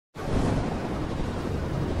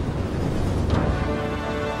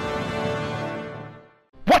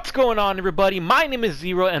What's going on, everybody? My name is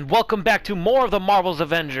Zero, and welcome back to more of the Marvel's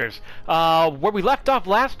Avengers. Where we left off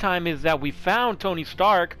last time is that we found Tony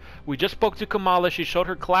Stark. We just spoke to Kamala. She showed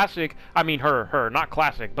her classic, not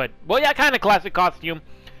classic, but, well, yeah, kind of classic costume.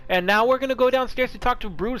 And now we're gonna go downstairs to talk to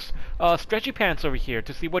Bruce, Stretchy Pants over here,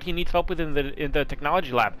 to see what he needs help with in the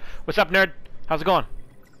technology lab. What's up, nerd? How's it going?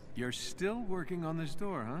 You're still working on this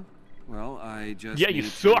door, huh? Well, I just need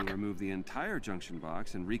to remove the entire junction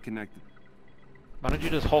box and reconnect the... Why don't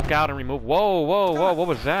you just Hulk out and remove... Whoa, what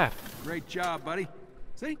was that? Great job, buddy.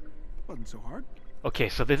 See? Wasn't so hard. Okay,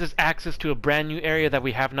 so this is access to a brand new area that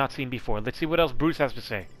we have not seen before. Let's see what else Bruce has to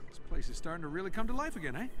say. This place is starting to really come to life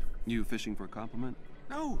again, eh? You fishing for a compliment?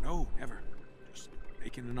 No, never. Just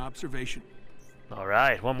making an observation.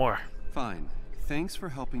 Alright, one more. Fine. Thanks for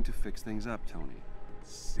helping to fix things up, Tony.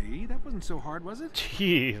 See? That wasn't so hard, was it?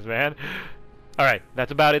 Jeez, man. Alright,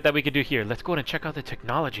 that's about it that we can do here. Let's go and check out the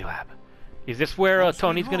technology lab. Is this where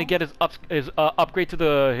Tony's gonna get his upgrade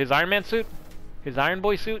to his Iron Man suit? His Iron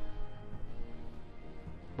Boy suit?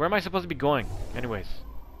 Where am I supposed to be going? Anyways.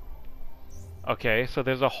 Okay, so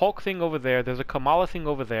there's a Hulk thing over there. There's a Kamala thing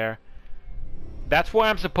over there. That's where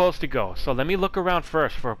I'm supposed to go. So let me look around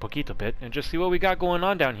first for a poquito bit and just see what we got going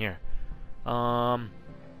on down here.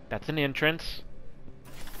 That's an entrance.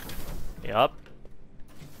 Yup.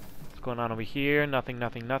 What's going on over here? Nothing.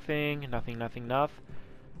 Up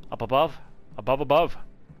above? Above.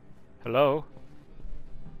 Hello?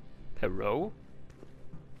 Hello?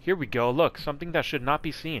 Here we go. Look, something that should not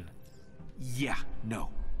be seen. Yeah, no.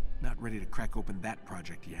 Not ready to crack open that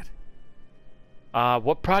project yet.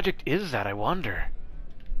 What project is that, I wonder?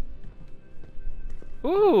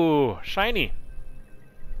 Ooh, shiny.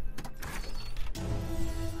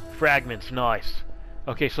 Fragments, nice.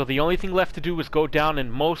 Okay, so the only thing left to do is go down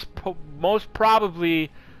and most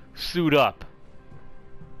probably suit up.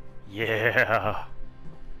 Yeah.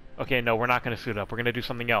 Okay, no, we're not going to suit up. We're going to do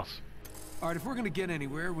something else. Alright, if we're going to get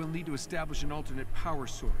anywhere, we'll need to establish an alternate power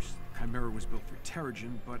source. Chimera was built for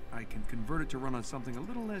Terrigen, but I can convert it to run on something a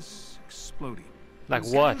little less exploding. Like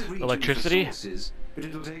what? Electricity? Sources, but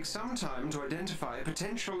it'll take some time to identify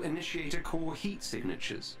potential initiator core heat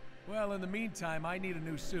signatures. Well, in the meantime, I need a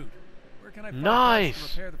new suit. Where can I find nice.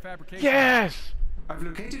 to repair the fabrication? Yes! I've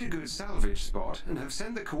located a good salvage spot and have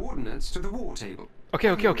sent the coordinates to the war table.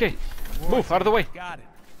 Okay. Move out of the way. Got it.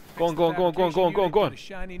 Going. A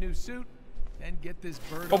shiny new suit, and get this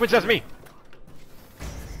bird. Open sesame.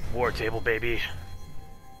 War table, baby.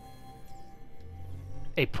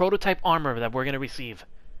 A prototype armor that we're gonna receive.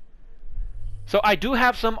 So I do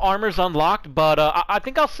have some armors unlocked, but I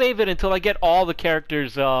think I'll save it until I get all the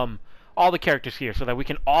characters here, so that we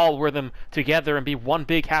can all wear them together and be one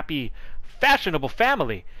big, happy, fashionable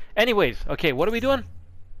family. Anyways, okay, what are we doing?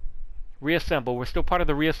 Reassemble. We're still part of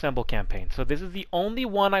the reassemble campaign. So this is the only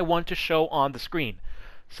one I want to show on the screen.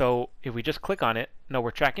 So if we just click on it, no,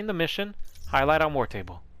 we're tracking the mission, highlight on war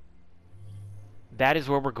table. That is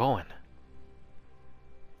where we're going.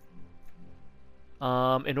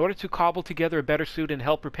 In order to cobble together a better suit and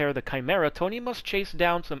help repair the Chimera, Tony must chase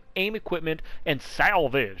down some AIM equipment and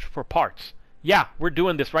salvage for parts. Yeah, we're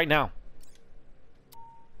doing this right now.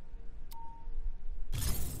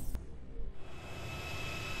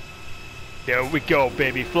 There we go,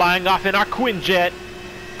 baby. Flying off in our Quinjet.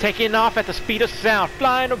 Taking off at the speed of sound.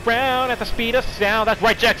 Flying around at the speed of sound. That's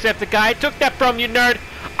right, Jacksepticeye. I took that from you, nerd.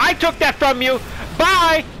 I took that from you.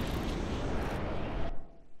 Bye!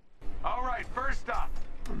 Alright, first up.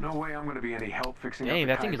 No way I'm gonna be any help fixing up the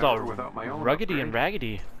that thing is all without my own ruggedy upgrade. and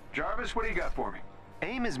raggedy. Jarvis, what do you got for me?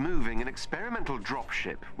 AIM is moving an experimental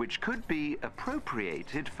dropship, which could be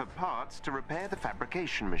appropriated for parts to repair the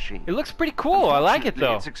fabrication machine. It looks pretty cool. I like it,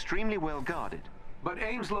 though. It's extremely well guarded. But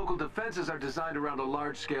AIM's local defenses are designed around a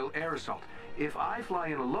large-scale air assault. If I fly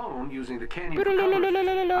in alone using the canyon for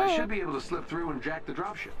cover, I should be able to slip through and jack the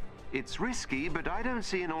dropship. It's risky, but I don't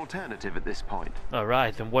see an alternative at this point.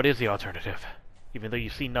 Alright, then what is the alternative? Even though you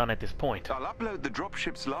see none at this point. I'll upload the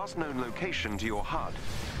dropship's last known location to your HUD.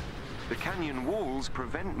 The canyon walls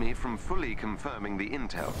prevent me from fully confirming the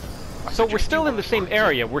intel. So we're still in the same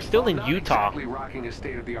area. We're still in Utah. Exactly rocking a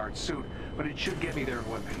state-of-the-art suit, but it should get me there in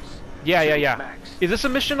one piece. Yeah. Max. Is this a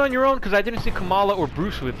mission on your own? Because I didn't see Kamala or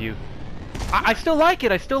Bruce with you. I still like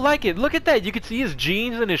it. Look at that. You can see his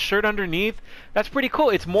jeans and his shirt underneath. That's pretty cool.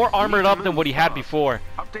 It's more armored up than what he had before.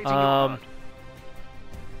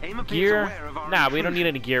 Gear? Nah, we don't need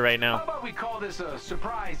any gear right now. How about we call this a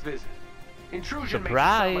surprise visit? Intrusion makes it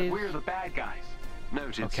Surprise. sound like we're the bad guys.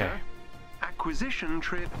 Noted, Okay. sir. Acquisition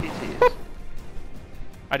trip it is.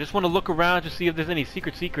 I just want to look around to see if there's any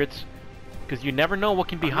secrets. because you never know what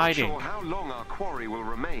can be hiding. I'm not sure how long our quarry will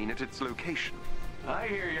remain at its location.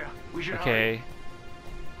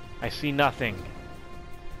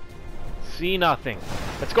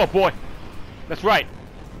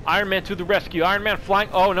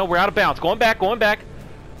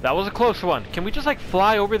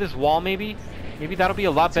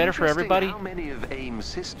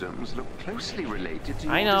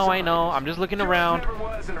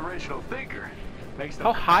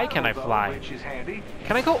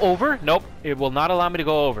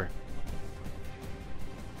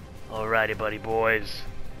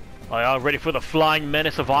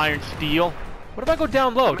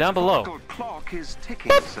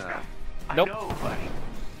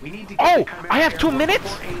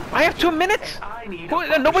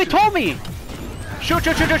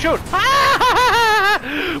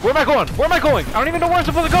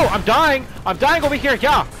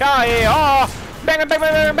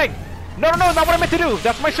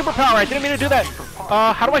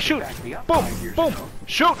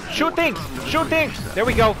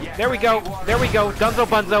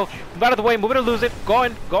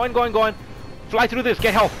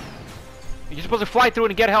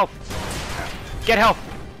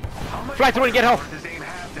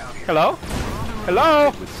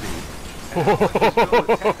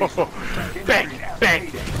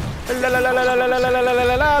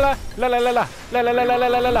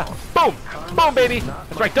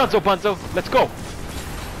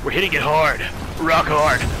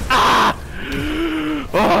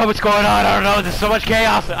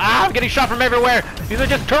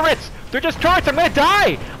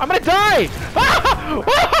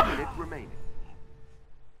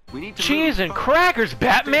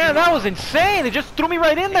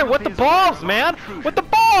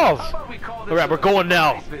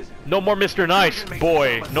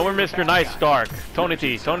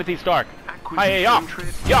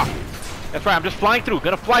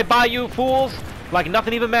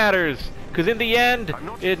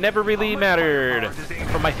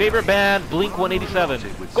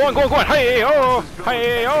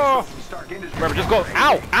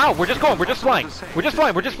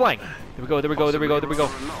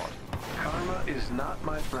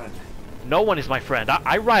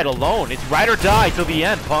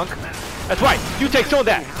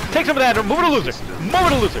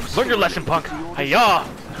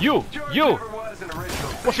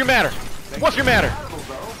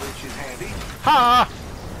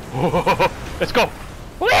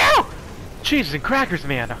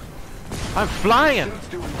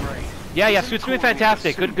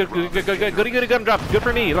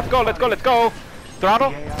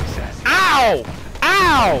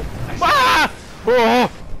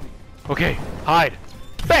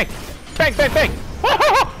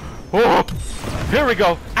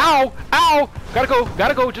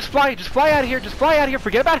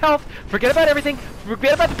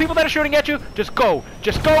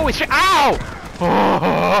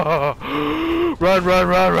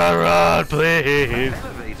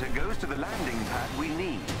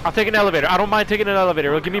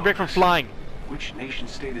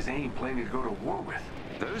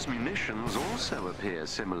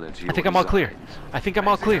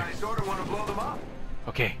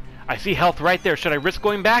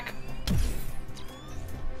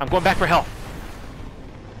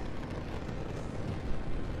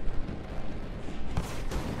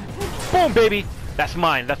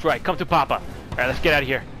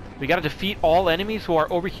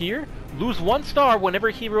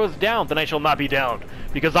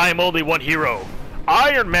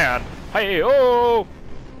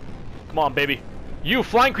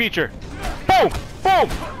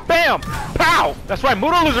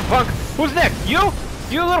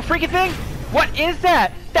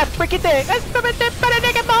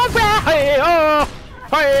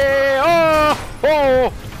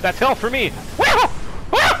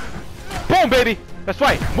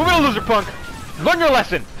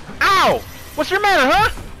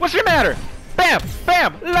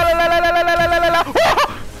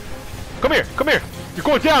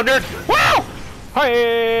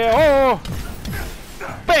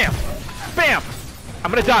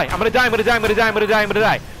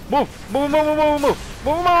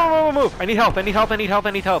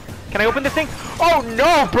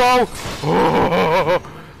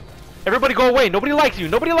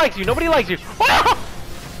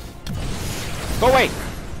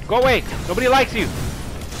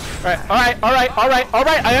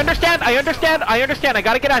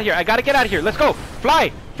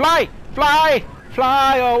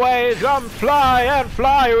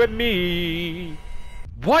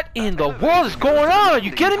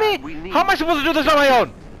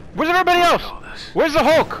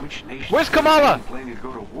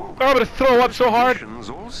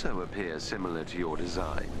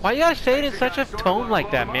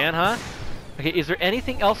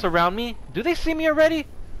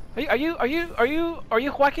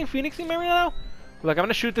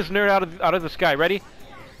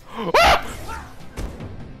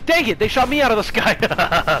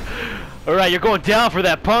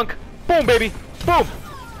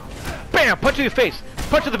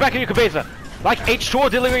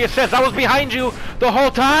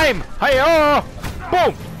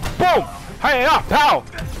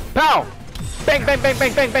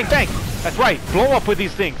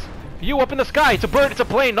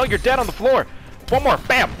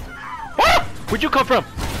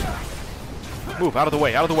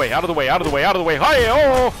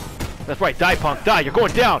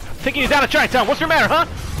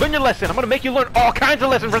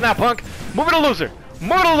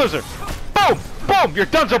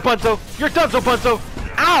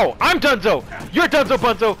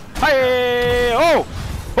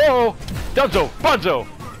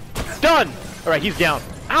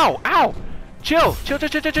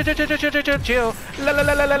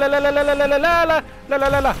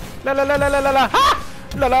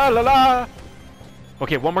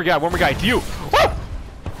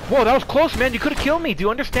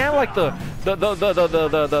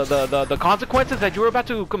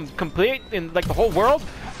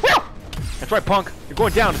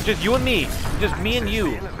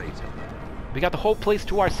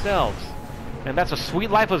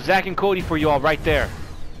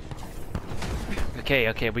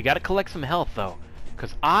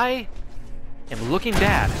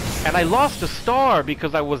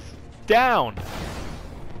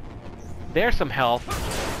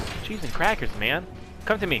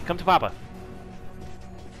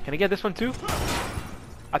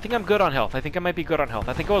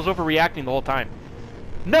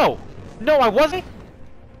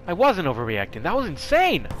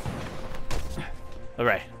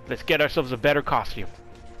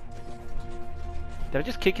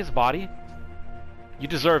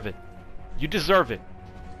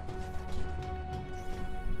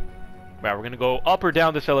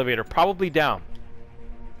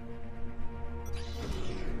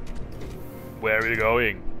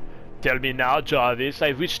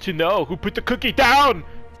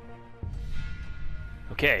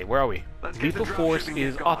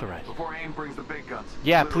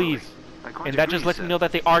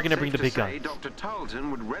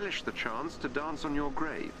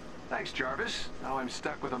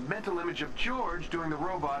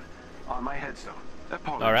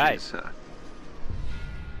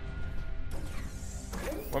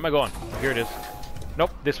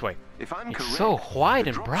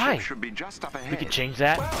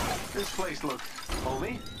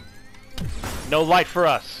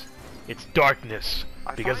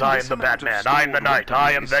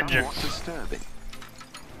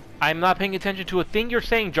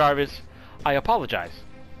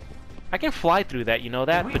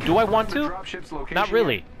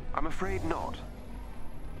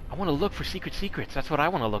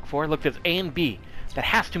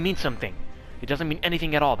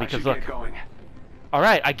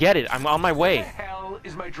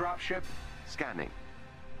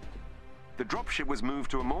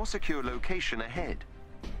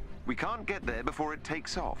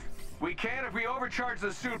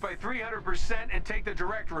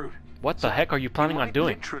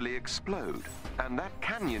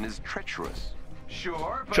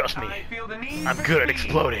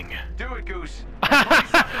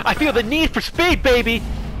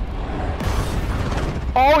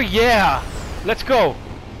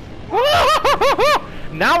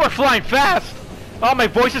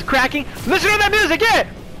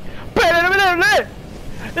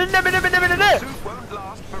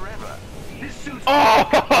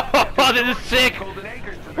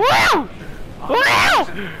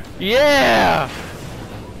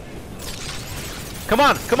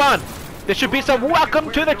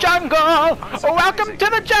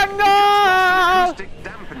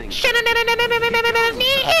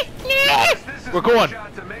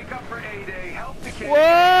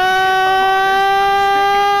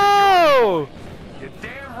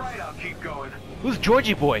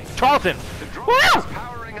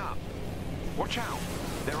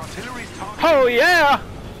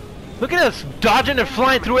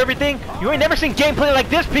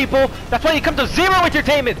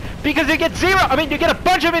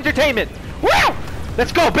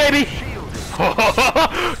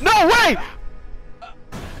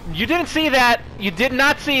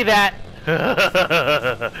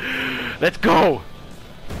 Let's go.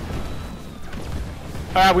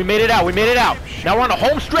 All right, we made it out. We made it out. Now we're on the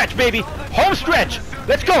home stretch, baby. Home stretch.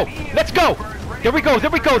 Let's go. Let's go. There we go. There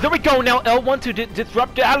we go. There we go. Now L1 to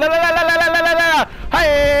disrupt. Hey,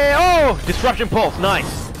 oh, disruption pulse.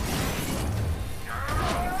 Nice.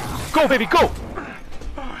 Go, baby. Go.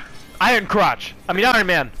 Iron Crotch. I mean Iron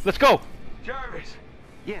Man. Let's go. Jarvis.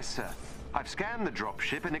 Yes, sir. I've scanned the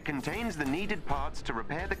dropship and it contains the needed parts to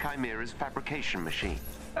repair the Chimera's fabrication machine.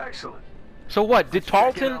 Excellent. So what? Did Get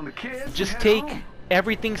on Tarleton the kids just and take head home.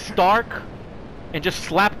 everything Stark and just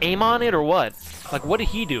slap aim on it, or what? Like, what did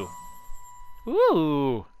he do?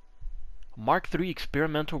 Ooh. Mark III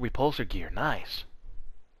experimental repulsor gear. Nice.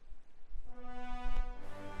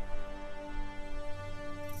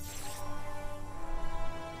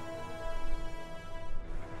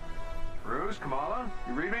 Bruce, Kamala,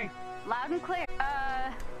 you read me? Loud and clear.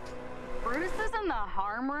 Bruce is in the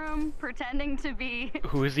harm room pretending to be...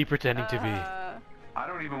 Who is he pretending to be? I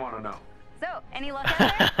don't even want to know. So, any luck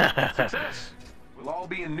out there? Success. We'll all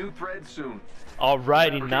be in new threads soon.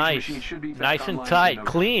 Alrighty, Fabrication nice. machine should be back Nice and online tight. in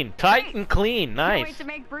no Clean. Tight and clean. Can't Nice. wait to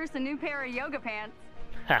make Bruce a new pair of yoga pants.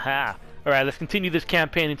 Haha. Alright, let's continue this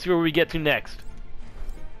campaign and see where we get to next.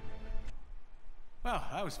 Well,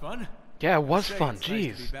 that was fun. Yeah, it was Say, fun. it's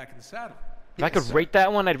nice to Jeez. be back in the saddle. If I could rate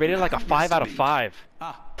that one, I'd rate it like a 5 out of 5.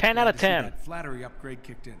 10 out of 10. That flattery upgrade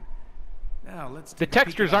kicked in. Now let's. The take a peek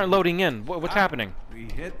textures at aren't loading in. What's happening? We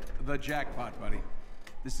hit the jackpot, buddy.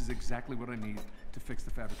 This is exactly what I need to fix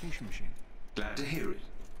the fabrication machine. Glad to hear it.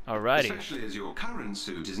 Alrighty. Especially as your current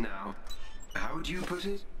suit is now, how would you put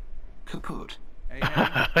it? Kaput. Hey,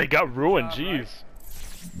 hey, I got ruined. All Jeez.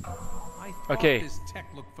 I thought Okay. this tech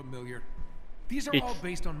looked familiar. These are all It's-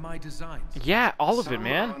 based on my designs. Yeah, all of it, Some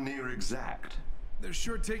man. are near exact. They're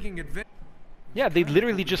sure taking advantage. Yeah, they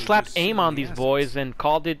literally just slapped just aim see on the these assets. boys and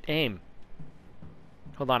called it aim.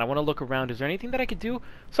 Hold on, I want to look around. Is there anything that I could do?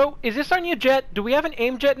 So, is this our new jet? Do we have an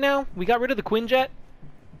aim jet now? We got rid of the Quinn jet?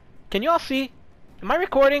 Can you all see? Am I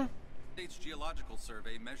recording? Geological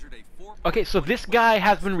survey measured a 4. Okay, so this guy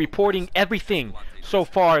has been reporting everything so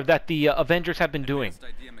far that the Avengers have been doing.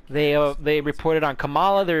 They reported on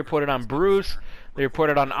Kamala, they reported on Bruce, they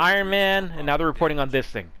reported on Iron Man, and now they're reporting on this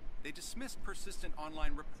thing. They dismissed persistent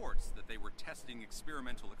online reports that they were testing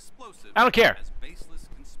experimental explosives I don't care. as baseless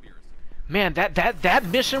conspiracy. Man, that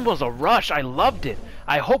mission was a rush. I loved it.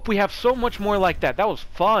 I hope we have so much more like that. That was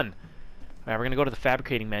fun. Alright, we're gonna go to the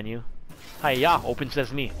fabricating menu. Hiya, open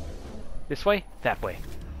sesame. This way? That way.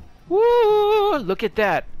 Woo! Look at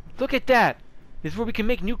that. Look at that. This is where we can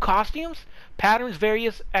make new costumes? Patterns,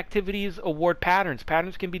 various activities, award patterns.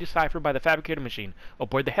 Patterns can be deciphered by the fabricator machine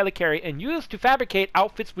aboard the helicarrier and used to fabricate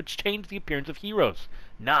outfits which change the appearance of heroes.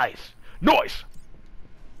 Nice. Nice!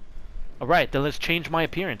 Alright, then let's change my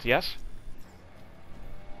appearance, yes?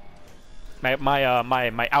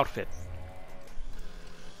 My outfit.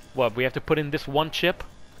 What, we have to put in this one chip?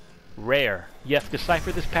 Rare. Yes,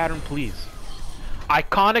 decipher this pattern, please.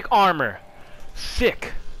 Iconic armor.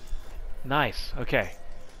 Sick. Nice. Okay.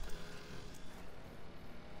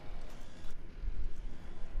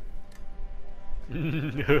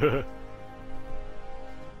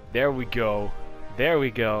 There we go. There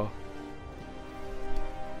we go.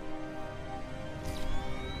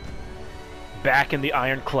 Back in the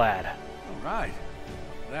ironclad. All right.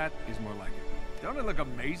 That is more like it. Don't it look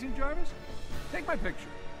amazing, Jarvis? Take my picture.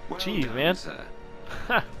 Well Jeez, done, man. sir.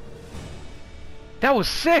 That was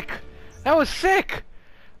sick! That was sick!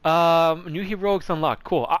 New heroics unlocked.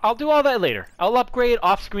 Cool. I'll do all that later. I'll upgrade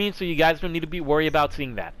off screen so you guys don't need to be worried about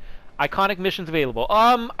seeing that. Iconic missions available.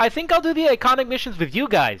 I think I'll do the iconic missions with you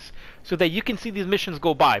guys so that you can see these missions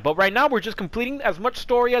go by. But right now we're just completing as much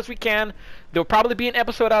story as we can. There'll probably be an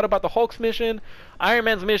episode out about the Hulk's mission, Iron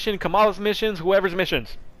Man's mission, Kamala's missions, whoever's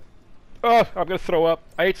missions. Oh, I'm gonna throw up.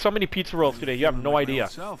 I ate so many pizza rolls today. You have no idea.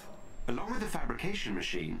 Along with the fabrication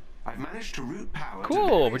machine, I've managed to route power to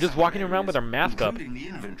Cool, we're various just other walking around with our areas, mask up. including the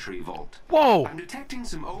inventory vault. Whoa! I'm detecting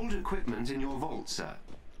some old equipment in your vault, sir.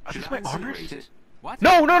 Are Should these I my armors? incinerate it? What?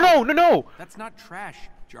 No, no, no, no, no! That's not trash,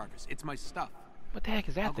 Jarvis. It's my stuff. What the heck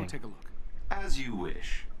is that I'll go thing? take a look. As you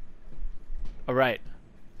wish. Alright.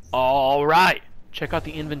 Alright! Check out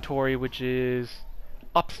the inventory, which is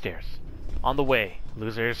upstairs. On the way,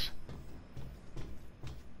 losers.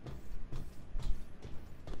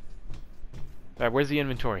 Alright, where's the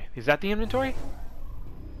inventory? Is that the inventory?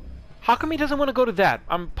 How come he doesn't want to go to that?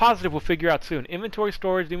 I'm positive we'll figure out soon. Inventory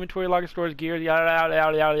storage, inventory logger storage, gear, yada yada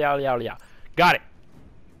yada yada yada yada yada. Got it.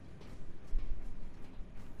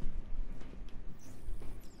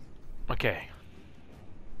 Okay.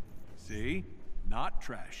 See? Not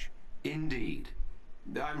trash. Indeed.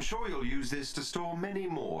 I'm sure you'll use this to store many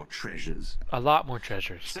more treasures. A lot more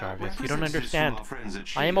treasures, So, Jarvis. You don't representatives understand. from our friends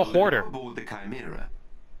at I am a S.H.I.E.L.D. hoarder. are aboard the Chimera.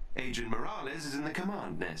 Agent Morales is in the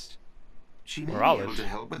command nest. She may be Morales? able to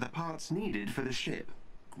help with the parts needed for the ship.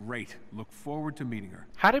 Great. Look forward to meeting her.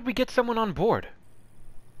 How did we get someone on board?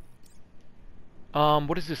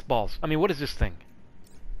 What is this balls? I mean, what is this thing?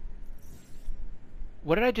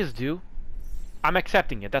 What did I just do? I'm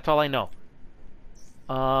accepting it. That's all I know.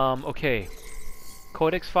 Okay.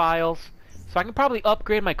 Codex files. So I can probably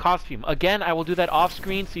upgrade my costume. Again, I will do that off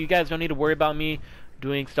screen, so you guys don't need to worry about me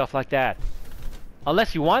doing stuff like that.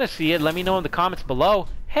 Unless you want to see it, let me know in the comments below.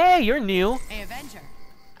 Hey, you're new. Hey, Avenger.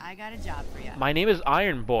 I got a job for you. My name is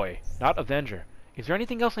Iron Boy, not Avenger. Is there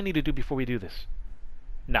anything else I need to do before we do this?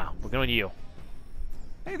 No, we're going to you.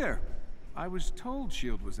 Hey there. I was told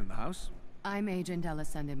S.H.I.E.L.D. was in the house. I'm Agent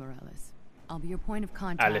S.H.I.E.L.D. Morales. I'll be your point of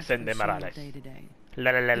contact S.H.I.E.L.D. for S.H.I.E.L.D. Morales. day to day.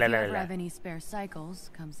 La la la If la you la ever la. have any spare cycles,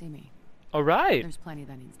 come see me. All right. There's plenty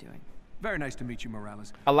that needs doing. Very nice to meet you,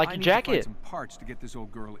 Morales. I like your need to find jacket. some parts to get this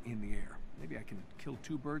old girl in the air. Maybe I can kill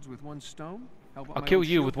two birds with one stone? Help out I'll my kill old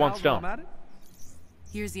you S.H.I.E.L.D. with one pals while I'm stone. at it?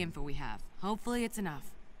 Here's the info we have. Hopefully it's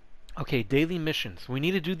enough. Okay, daily missions. We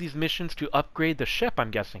need to do these missions to upgrade the ship, I'm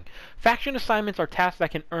guessing. Faction assignments are tasks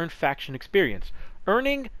that can earn faction experience.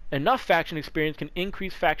 Earning enough faction experience can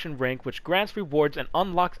increase faction rank, which grants rewards and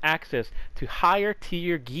unlocks access to higher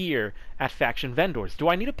tier gear at faction vendors. Do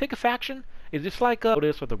I need to pick a faction? Is this like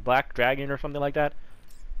Otis or the Black Dragon or something like that?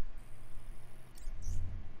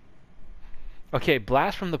 Okay,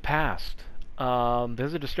 blast from the past.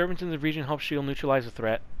 There's a disturbance in the region. Help S.H.I.E.L.D. neutralize the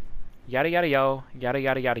threat. Yada yada yo. Yada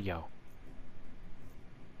yada yada yo.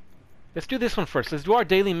 Let's do this one first. Let's do our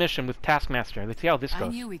daily mission with Taskmaster. Let's see how this I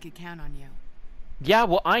goes. knew we could count on you. Yeah,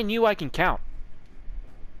 well, I knew I can count.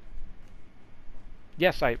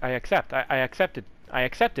 Yes, I accept. I accepted. I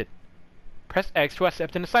accepted. Press X to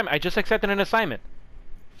accept an assignment. I just accepted an assignment.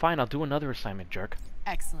 Fine, I'll do another assignment, jerk.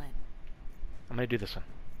 Excellent. I'm gonna do this one.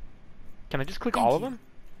 Can I just click Thank all of you. them?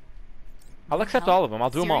 I'll accept Help? all of them. I'll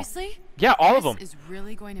do them all. Seriously? Yeah, all of them. This is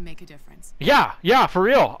really going to make a difference. Yeah, for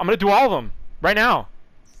real. I'm gonna do all of them. Right now.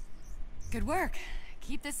 Good work.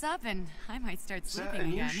 Keep this up and I might start Sir, sleeping a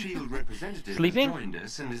new again. S.H.I.E.L.D. representative Sleeping? has joined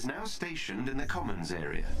us and is now stationed in the Commons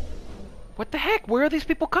area. What the heck? Where are these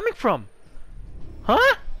people coming from?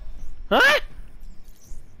 Huh? Huh?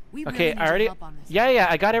 We Okay, really need I already... your help on this. Yeah,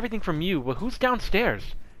 I got everything from you. But who's downstairs?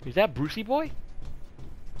 Is that Brucey boy?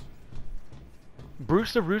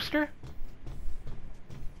 Bruce the Rooster?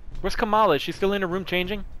 Where's Kamala? Is she still in her room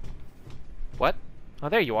changing? What? Oh,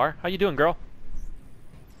 there you are. How you doing, girl?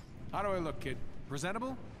 How do I look, kid?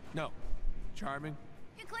 Presentable? No. Charming?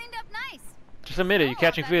 You cleaned up nice. Just admit it. You're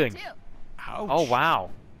catching feelings. Ouch. Oh, wow.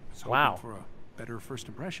 Was hoping Wow. for a better first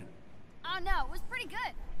impression. Oh no, it was pretty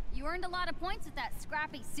good. You earned a lot of points with that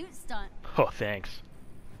scrappy suit stunt. Oh, thanks.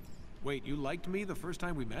 Wait, you liked me the first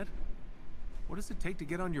time we met? What does it take to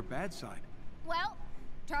get on your bad side? Well,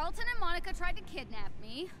 Tarleton and Monica tried to kidnap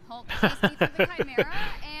me. Hulk chased me through the Chimera,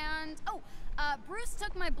 and Bruce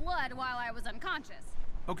took my blood while I was unconscious.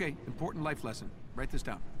 Okay, important life lesson. Write this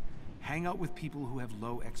down. Hang out with people who have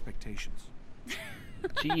low expectations.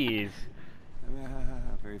 Jeez.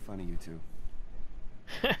 Very funny, you two.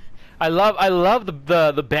 I love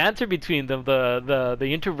the banter between them, the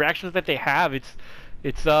interactions that they have.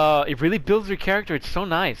 It really builds their character. It's so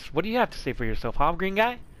nice. What do you have to say for yourself, huh, green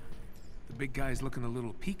guy? The big guy's looking a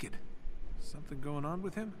little peaked. Something going on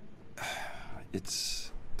with him?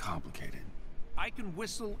 It's complicated. I can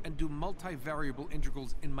whistle and do multivariable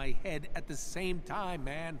integrals in my head at the same time,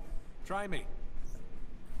 man. Try me.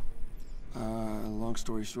 Long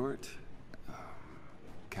story short,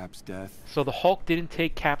 Cap's death. So the Hulk didn't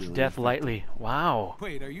take Cap's Really death affected. lightly. Wow.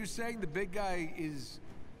 Wait, are you saying the big guy is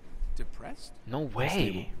depressed? No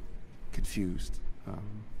way. Confused.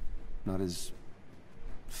 Not as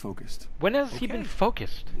focused. When has he Okay. been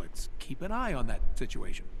focused? Let's keep an eye on that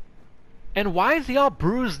situation. And why is he all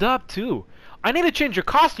bruised up too? I need to change your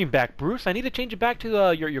costume back, Bruce. I need to change it back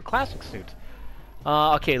to your classic suit.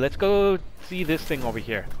 Okay, let's go see this thing over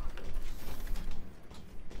here.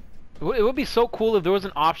 It would be so cool if there was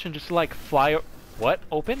an option just to like fly. What?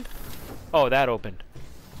 Opened? Oh, that opened.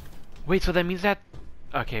 Wait, so that means that...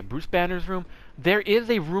 Okay, Bruce Banner's room. There is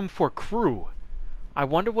a room for crew. I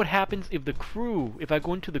wonder what happens if the crew... If I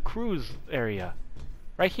go into the crew's area.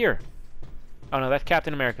 Right here. Oh no, that's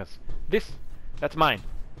Captain America's. That's mine.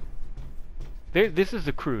 This is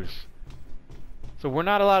the crew's. So we're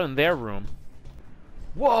not allowed in their room.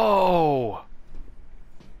 Whoa!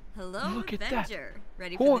 Hello, Look at that. Avenger.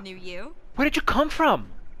 Ready Who- for the new you? Where did you come from?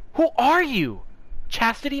 Who are you?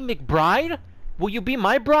 Chastity McBride? Will you be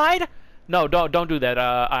my bride? No, don't do that.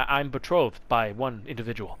 I'm betrothed by one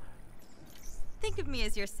individual. Think of me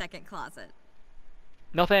as your second closet.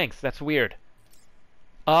 No thanks, that's weird.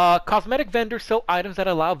 Cosmetic vendors sell items that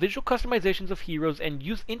allow visual customizations of heroes and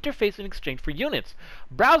use interface in exchange for units.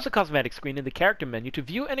 Browse the cosmetic screen in the character menu to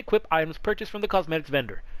view and equip items purchased from the cosmetics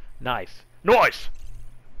vendor. Nice. Nice!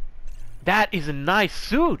 That is a nice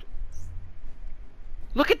suit!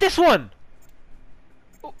 Look at this one!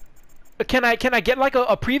 Can I get like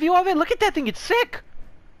a preview of it? Look at that thing, it's sick!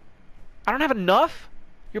 I don't have enough?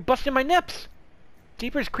 You're busting my nips!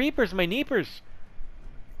 Jeepers creepers, my neepers.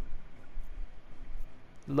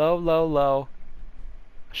 Low, low, low.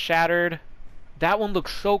 Shattered. That one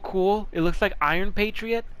looks so cool. It looks like Iron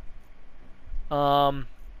Patriot. That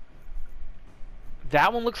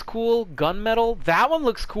one looks cool. Gunmetal. That one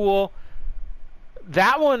looks cool.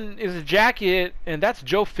 That one is a jacket, and that's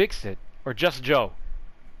Joe Fixit. Or just Joe.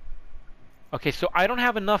 Okay, so I don't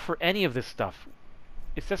have enough for any of this stuff.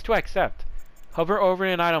 It says to accept. Hover over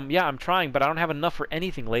an item. Yeah, I'm trying, but I don't have enough for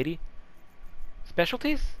anything, lady.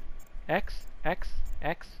 Specialties? X, X,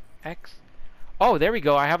 X, X. Oh, there we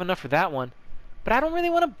go. I have enough for that one. But I don't really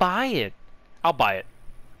want to buy it. I'll buy it.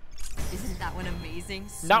 Isn't that one amazing?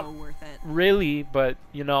 So Not worth it. really, but,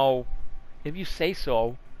 you know, if you say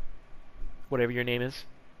so. Whatever your name is.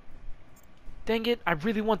 Dang it, I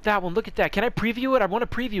really want that one. Look at that. Can I preview it? I want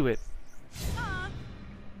to preview it.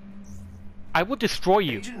 I will destroy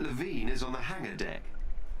you. Agent Levine is on the hangar deck.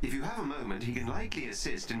 If you have a moment, he can likely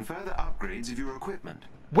assist in further upgrades of your equipment.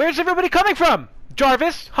 Where's everybody coming from?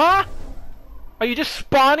 Jarvis? Huh? Are you just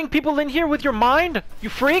spawning people in here with your mind? You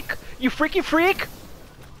freak? You freaky freak?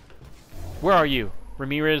 Where are you?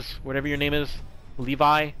 Ramirez, whatever your name is.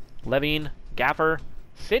 Levi? Levine? Gaffer?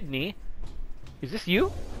 Sydney? Is this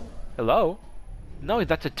you? Hello? No,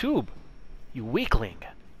 that's a tube. You weakling.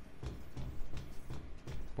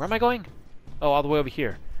 Where am I going? Oh, all the way over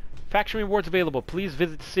here. Faction rewards available. Please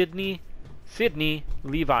visit Sydney,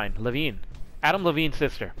 Levine. Adam Levine's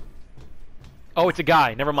sister. Oh, it's a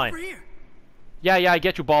guy. Never mind. Over here. Yeah, I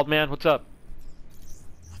get you, bald man. What's up?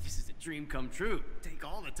 This is a dream come true. Take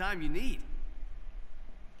all the time you need.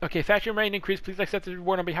 Okay, faction rank increase. Please accept the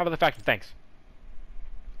reward on behalf of the faction. Thanks.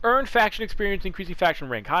 Earn faction experience, increasing faction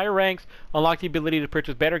rank. Higher ranks unlock the ability to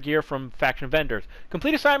purchase better gear from faction vendors.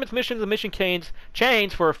 Complete assignments, missions, and mission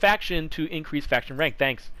chains for a faction to increase faction rank.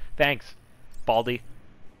 Thanks, Baldy.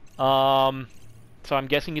 So I'm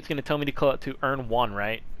guessing it's going to tell me to earn 1,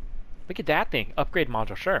 right? Look at that thing. Upgrade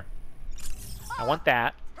module, sure. I want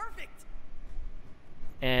that. Perfect.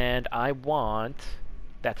 And I want...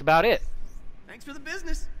 That's about it. Thanks for the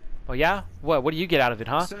business. Oh yeah? What do you get out of it,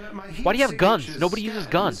 huh? Sir, my Why do you have guns? heat Nobody signature uses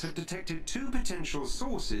scans guns. have detected 2 potential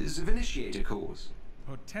sources of initiator cores.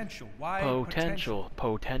 Potential. Why Potential.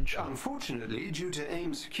 Unfortunately, due to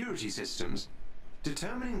AIM security systems,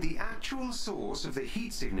 determining the actual source of the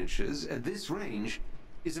heat signatures at this range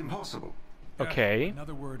is impossible. Okay.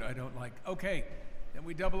 Another word I don't like. Okay, then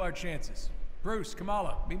we double our chances. Bruce,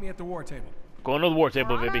 Kamala, meet me at the war table. Going to the war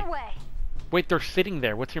table, We're on baby. our way. Wait, they're sitting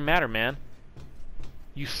there. What's your matter, man?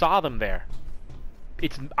 You saw them there.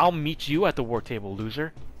 I'll meet you at the war table,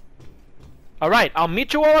 loser. Alright, I'll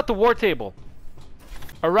meet you all at the war table.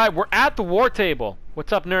 Alright, we're at the war table.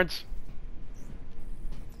 What's up, nerds?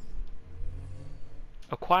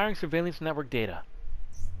 Acquiring surveillance network data.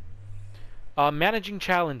 Managing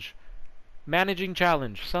challenge.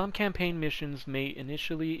 Some campaign missions may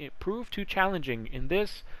initially prove too challenging. In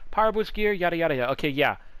this, power boost gear, yada yada yada. Okay,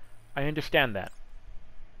 yeah. I understand that.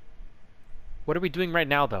 What are we doing right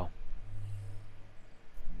now, though?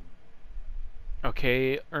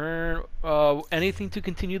 Okay, earn anything to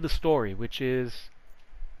continue the story, which is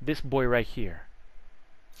this boy right here.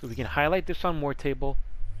 So we can highlight this on War Table.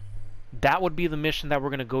 That would be the mission that we're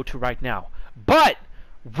going to go to right now. But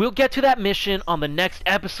we'll get to that mission on the next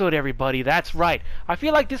episode, everybody. That's right. I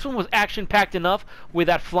feel like this one was action-packed enough with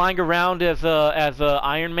that flying around as a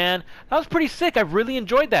Iron Man. That was pretty sick. I really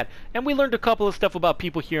enjoyed that. And we learned a couple of stuff about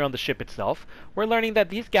people here on the ship itself. We're learning that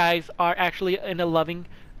these guys are actually in a loving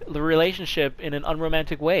relationship in an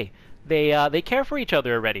unromantic way. They care for each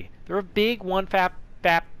other already. They're a big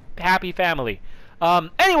happy family.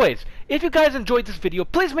 Anyways, if you guys enjoyed this video,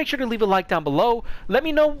 please make sure to leave a like down below. Let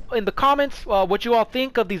me know in the comments what you all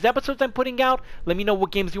think of these episodes I'm putting out. Let me know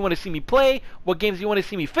what games you want to see me play, what games you want to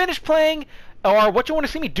see me finish playing, or what you want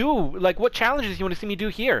to see me do, like what challenges you want to see me do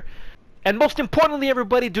here. And most importantly,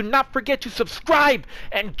 everybody, do not forget to subscribe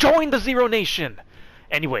and join the Zero Nation.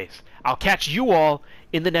 Anyways, I'll catch you all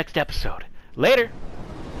in the next episode. Later!